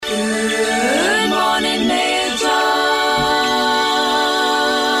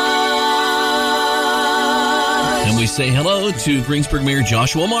say hello to Greensburg Mayor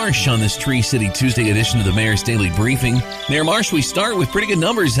Joshua Marsh on this Tree City Tuesday edition of the Mayor's Daily Briefing. Mayor Marsh, we start with pretty good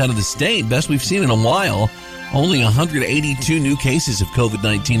numbers out of the state, best we've seen in a while. Only 182 new cases of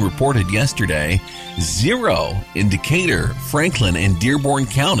COVID-19 reported yesterday. 0 in Decatur, Franklin, and Dearborn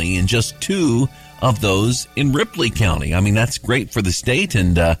County, and just 2 of those in Ripley County. I mean, that's great for the state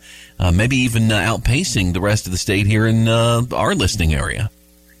and maybe even outpacing the rest of the state here in our listening area.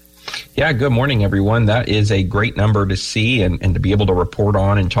 Yeah, good morning, everyone. That is a great number to see and to be able to report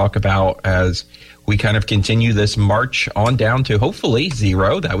on and talk about as we kind of continue this march on down to hopefully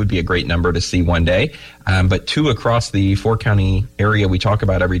 0. That would be a great number to see one day. But 2 across the 4-county area we talk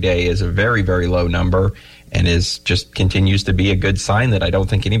about every day is a very, very low number and is just continues to be a good sign that I don't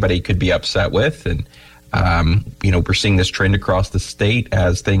think anybody could be upset with. And, we're seeing this trend across the state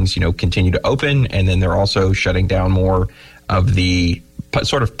as things, continue to open. And then they're also shutting down more of the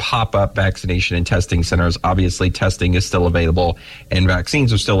sort of pop-up vaccination and testing centers. Obviously, testing is still available and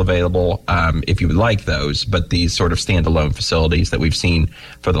vaccines are still available if you would like those. But these sort of standalone facilities that we've seen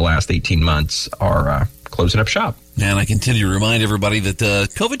for the last 18 months are closing up shop. And I continue to remind everybody that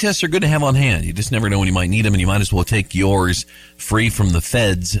COVID tests are good to have on hand. You just never know when you might need them, and you might as well take yours free from the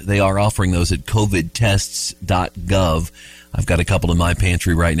feds. They are offering those at covidtests.gov. I've got a couple in my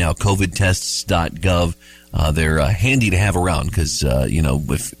pantry right now, covidtests.gov. They're handy to have around because,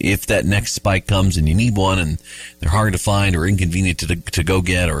 if that next spike comes and you need one and they're hard to find or inconvenient to go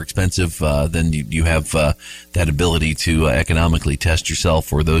get or expensive, then you have that ability to economically test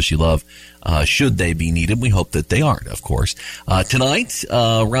yourself or those you love, should they be needed. We hope that they aren't, of course. Tonight,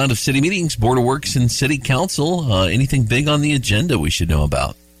 round of city meetings, Board of Works and City Council. Anything big on the agenda we should know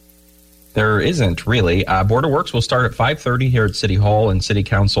about? There isn't really. Board of Works will start at 5:30 here at City Hall, and City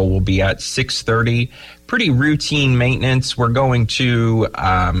Council will be at 6:30. Pretty routine maintenance. We're going to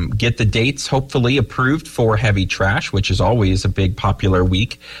get the dates hopefully approved for heavy trash, which is always a big popular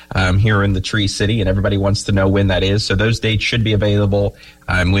week here in the Tree City, and everybody wants to know when that is. So those dates should be available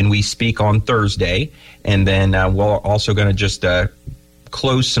when we speak on Thursday. And then we're also going to just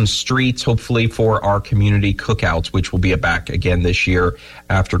close some streets, hopefully, for our community cookouts, which will be back again this year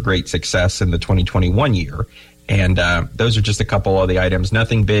after great success in the 2021 year. And those are just a couple of the items.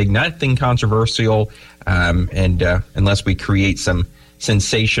 Nothing big, nothing controversial. And unless we create some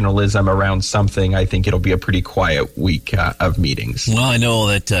sensationalism around something, I think it'll be a pretty quiet week of meetings. Well, I know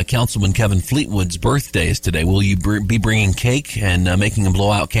that Councilman Kevin Fleetwood's birthday is today. Will you be bringing cake and making him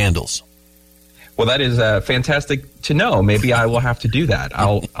blow out candles? Well, that is fantastic to know. Maybe I will have to do that.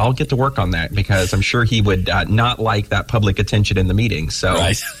 I'll get to work on that because I'm sure he would not like that public attention in the meeting. So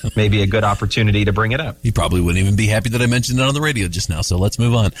right. Maybe a good opportunity to bring it up. He probably wouldn't even be happy that I mentioned it on the radio just now. So let's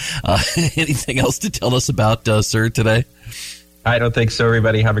move on. Anything else to tell us about, sir, today? I don't think so.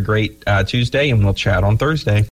 Everybody have a great Tuesday, and we'll chat on Thursday.